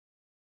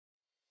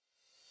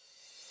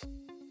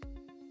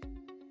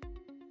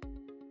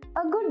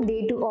A good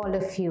day to all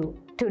of you.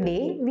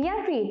 Today we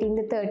are creating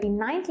the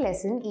 39th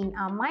lesson in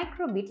our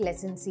microbit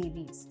lesson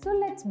series. So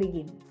let's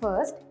begin.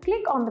 First,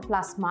 click on the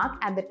plus mark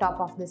at the top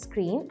of the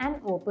screen and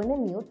open a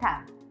new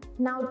tab.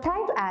 Now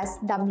type as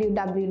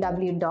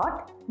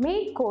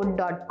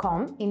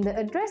www.makecode.com in the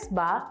address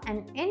bar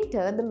and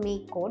enter the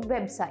MakeCode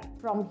website.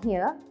 From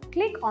here,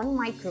 click on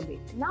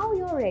microbit. Now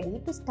you're ready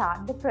to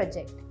start the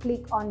project.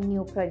 Click on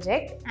new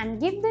project and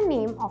give the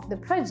name of the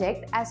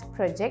project as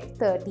project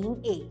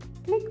 13A.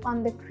 Click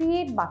on the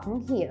create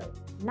button here.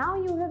 Now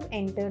you have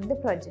entered the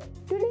project.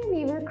 Today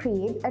we will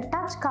create a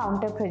touch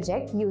counter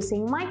project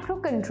using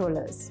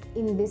microcontrollers.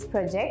 In this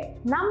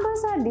project,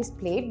 numbers are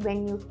displayed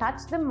when you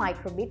touch the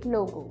microbit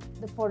logo.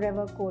 The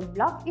forever code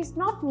block is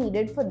not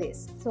needed for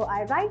this. So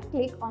I right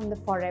click on the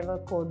forever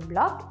code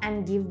block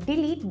and give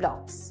delete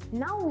blocks.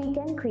 Now we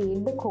can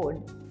create the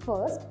code.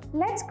 First,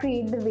 let's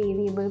create the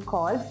variable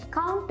called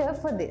counter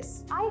for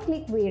this. I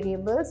click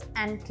variables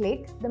and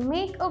click the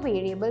make a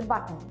variable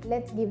button.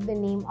 Let's give the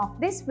name of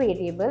this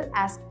variable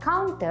as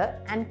counter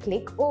and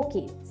click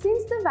OK.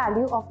 Since the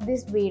value of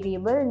this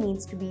variable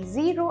needs to be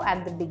 0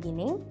 at the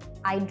beginning,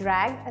 I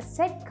drag a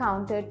set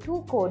counter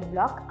to code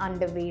block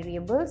under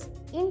variables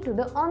into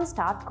the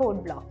onStart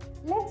code block.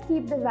 Let's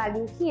keep the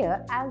value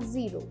here as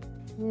 0.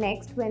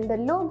 Next, when the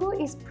logo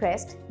is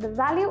pressed, the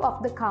value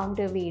of the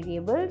counter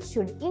variable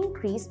should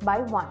increase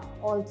by 1.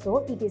 Also,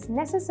 it is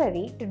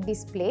necessary to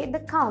display the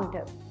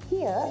counter.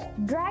 Here,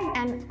 drag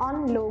an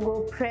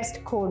onLogo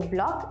pressed code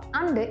block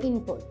under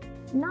input.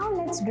 Now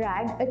let's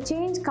drag a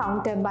change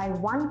counter by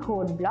 1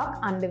 code block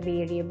under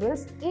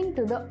variables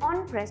into the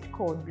onPressed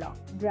code block.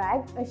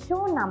 Drag a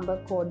show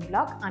number code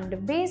block under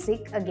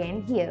basic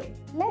again here.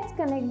 Let's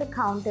connect the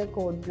counter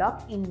code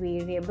block in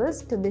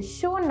variables to the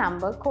show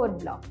number code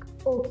block.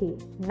 Okay,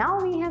 now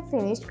we have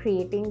finished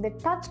creating the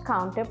touch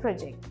counter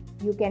project.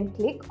 You can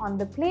click on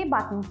the play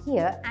button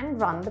here and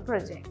run the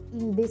project.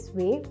 In this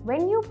way,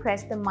 when you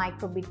press the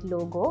microbit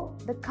logo,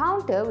 the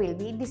counter will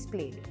be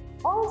displayed.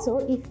 Also,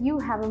 if you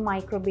have a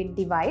microbit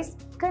device,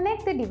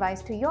 connect the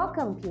device to your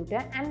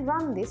computer and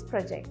run this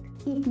project.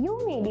 If you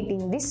made it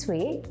in this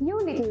way, you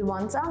little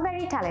ones are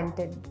very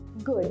talented.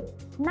 Good.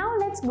 Now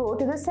let's go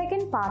to the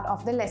second part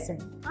of the lesson.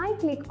 I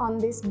click on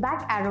this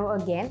back arrow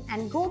again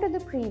and go to the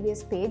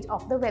previous page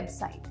of the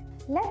website.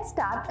 Let's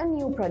start a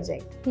new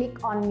project.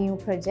 Click on new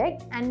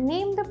project and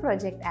name the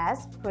project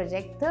as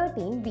project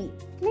 13B.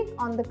 Click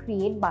on the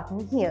create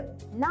button here.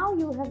 Now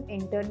you have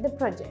entered the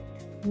project.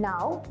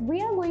 Now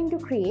we are going to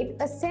create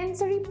a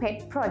sensory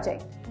pet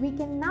project. We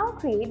can now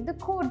create the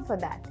code for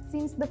that.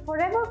 Since the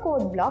forever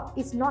code block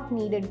is not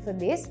needed for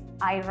this,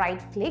 I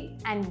right click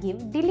and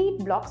give delete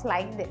blocks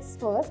like this.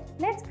 First,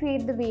 let's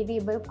create the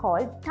variable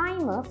called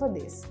timer for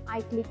this. I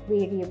click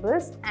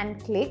variables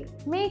and click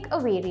make a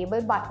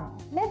variable button.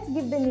 Let's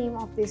give the name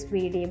of this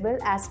variable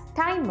as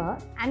timer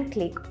and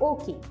click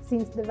OK.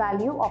 Since the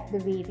value of the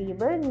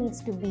variable needs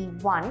to be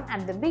 1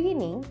 at the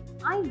beginning,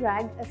 I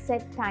drag a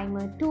set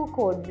timer to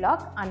code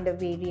block under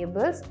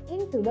variables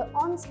into the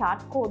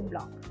onStart code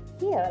block.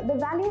 Here, the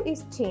value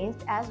is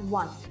changed as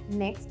 1.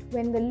 Next,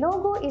 when the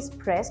logo is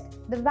pressed,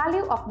 the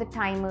value of the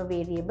timer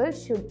variable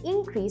should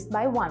increase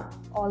by 1.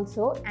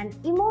 Also, an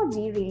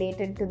emoji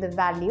related to the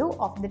value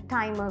of the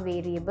timer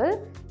variable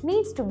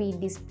needs to be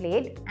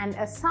displayed and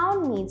a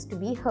sound needs to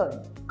be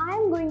heard. I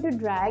am going to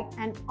drag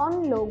an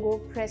onLogo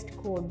pressed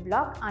code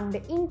block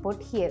under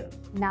input here.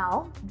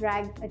 Now,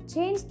 drag a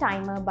change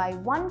timer by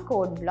 1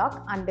 code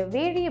block under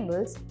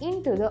variables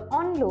into the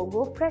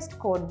onLogo pressed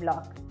code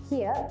block.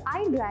 Here,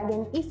 I drag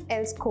an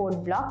if-else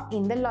code block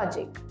in the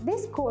logic.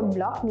 This code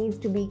block needs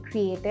to be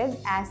created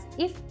as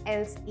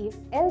if-else if,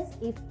 else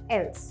if,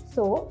 else.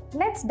 So,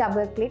 let's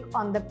double-click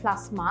on the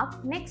plus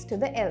mark next to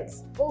the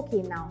else.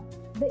 Okay now,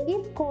 the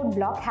if code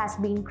block has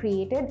been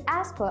created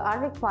as per our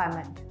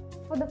requirement.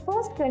 For the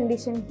first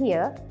condition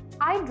here,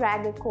 I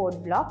drag a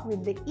code block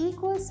with the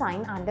equal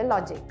sign under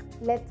logic.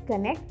 Let's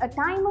connect a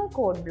timer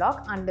code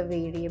block under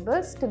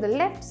variables to the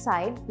left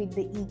side with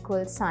the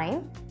equal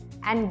sign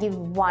and give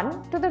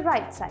 1 to the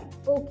right side.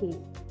 Okay.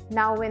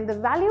 Now when the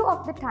value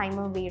of the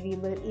timer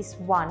variable is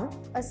 1,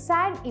 a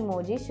sad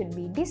emoji should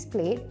be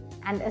displayed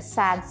and a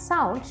sad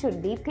sound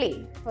should be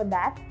played. For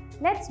that,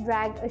 let's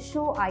drag a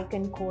show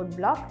icon code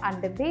block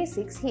under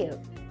basics here.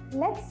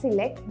 Let's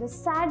select the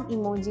sad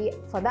emoji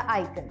for the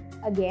icon.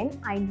 Again,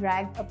 I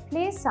drag a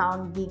play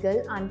sound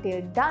giggle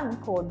until done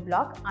code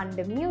block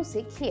under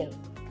music here.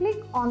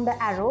 Click on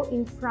the arrow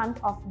in front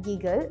of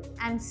giggle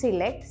and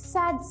select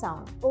sad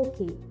sound.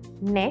 Okay.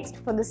 Next,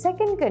 for the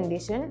second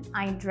condition,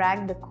 I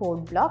drag the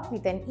code block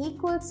with an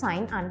equal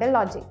sign under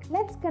logic.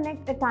 Let's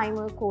connect a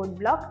timer code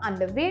block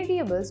under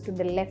variables to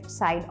the left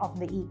side of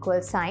the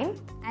equal sign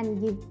and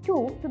give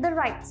 2 to the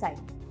right side.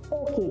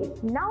 Okay,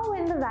 now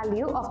when the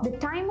value of the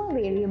timer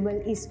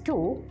variable is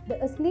 2, the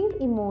asleep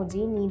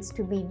emoji needs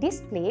to be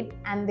displayed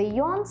and the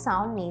yawn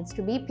sound needs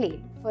to be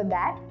played. For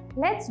that,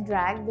 Let's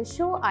drag the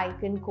show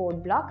icon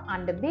code block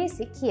under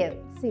basic here.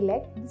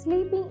 Select the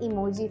sleeping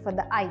emoji for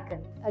the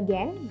icon.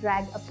 Again,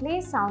 drag a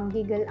play sound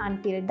giggle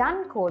until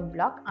done code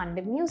block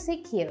under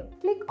music here.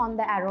 Click on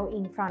the arrow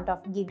in front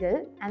of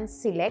giggle and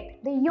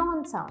select the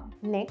yawn sound.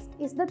 Next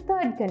is the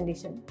third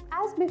condition.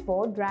 As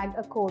before, drag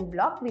a code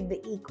block with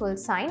the equal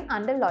sign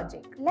under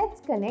logic.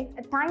 Let's connect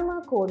a timer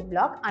code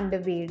block under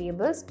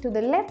variables to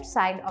the left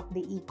side of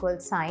the equal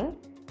sign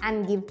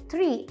and give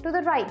 3 to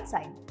the right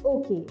side.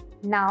 Okay,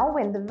 now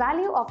when the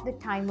value of the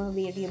timer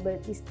variable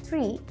is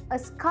 3, a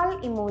skull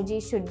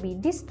emoji should be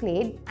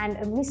displayed and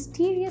a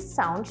mysterious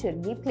sound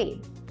should be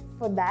played.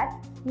 For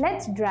that,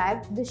 let's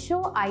drag the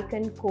show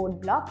icon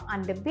code block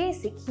under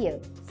basic here.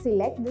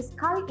 Select the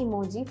skull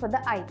emoji for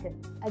the icon.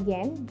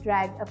 Again,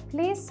 drag a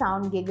play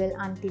sound giggle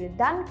until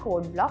done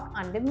code block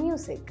under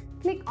music.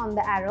 Click on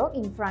the arrow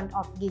in front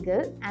of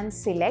giggle and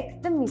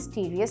select the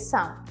mysterious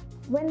sound.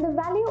 When the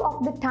value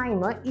of the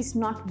timer is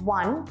not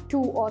 1, 2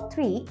 or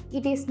 3,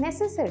 it is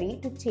necessary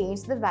to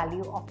change the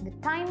value of the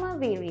timer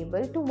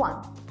variable to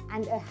 1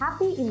 and a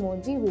happy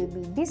emoji will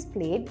be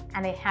displayed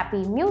and a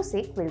happy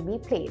music will be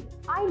played.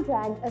 I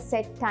drag a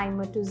set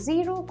timer to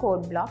 0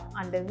 code block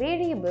under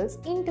variables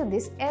into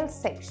this else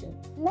section.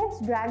 Let's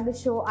drag the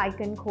show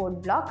icon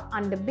code block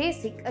under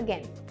basic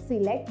again.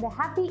 Select the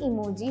happy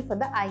emoji for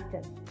the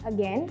icon.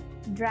 Again,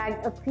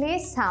 drag a play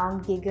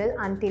sound giggle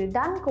until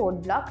done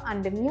code block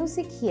under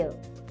music here.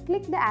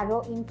 Click the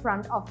arrow in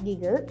front of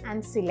giggle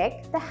and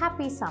select the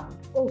happy sound.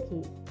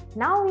 Okay,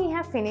 now we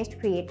have finished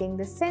creating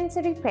the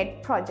sensory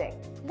pet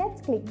project. Let's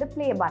click the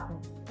play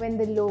button. When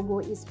the logo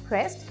is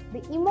pressed,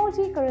 the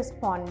emoji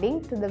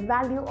corresponding to the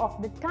value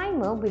of the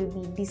timer will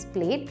be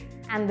displayed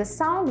and the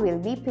sound will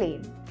be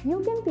played. You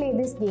can play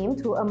this game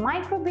through a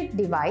microbit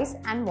device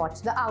and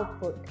watch the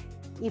output.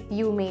 If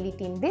you made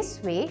it in this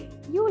way,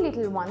 you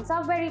little ones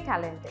are very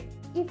talented.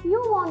 If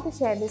you want to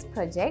share this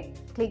project,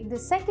 click the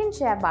second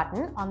share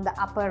button on the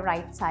upper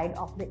right side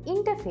of the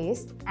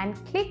interface and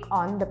click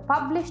on the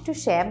Publish to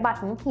Share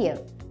button here.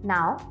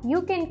 Now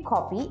you can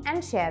copy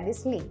and share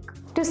this link.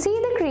 To see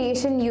the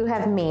creation you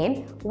have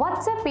made,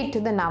 WhatsApp it to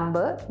the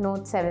number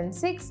Note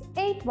 76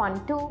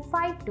 812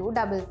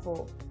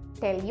 5244.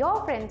 Tell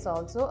your friends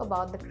also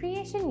about the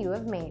creation you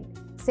have made.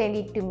 Send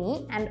it to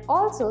me and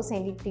also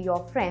send it to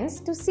your friends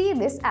to see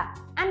this app.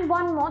 And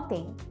one more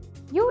thing,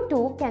 you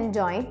too can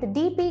join the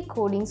DP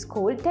Coding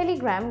School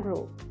Telegram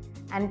group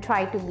and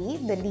try to be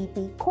the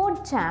DP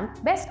Code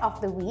Champ Best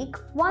of the Week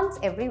once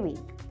every week.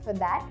 For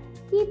that,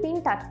 keep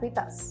in touch with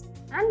us.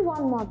 And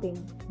one more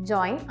thing,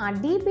 join our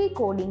DP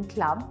Coding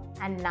Club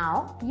and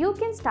now you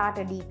can start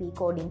a DP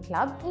Coding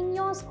Club in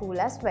your school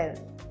as well.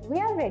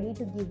 We are ready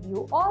to give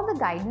you all the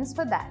guidance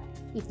for that.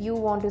 If you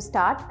want to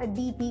start a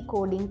DP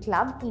Coding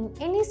Club in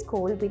any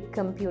school with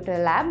computer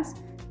labs,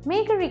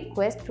 make a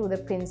request through the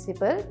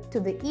principal to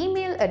the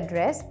email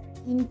address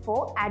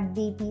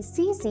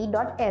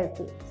info@dpcc.lk.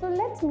 So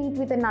let's meet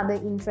with another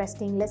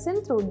interesting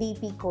lesson through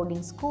DP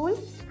Coding School.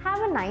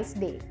 Have a nice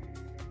day.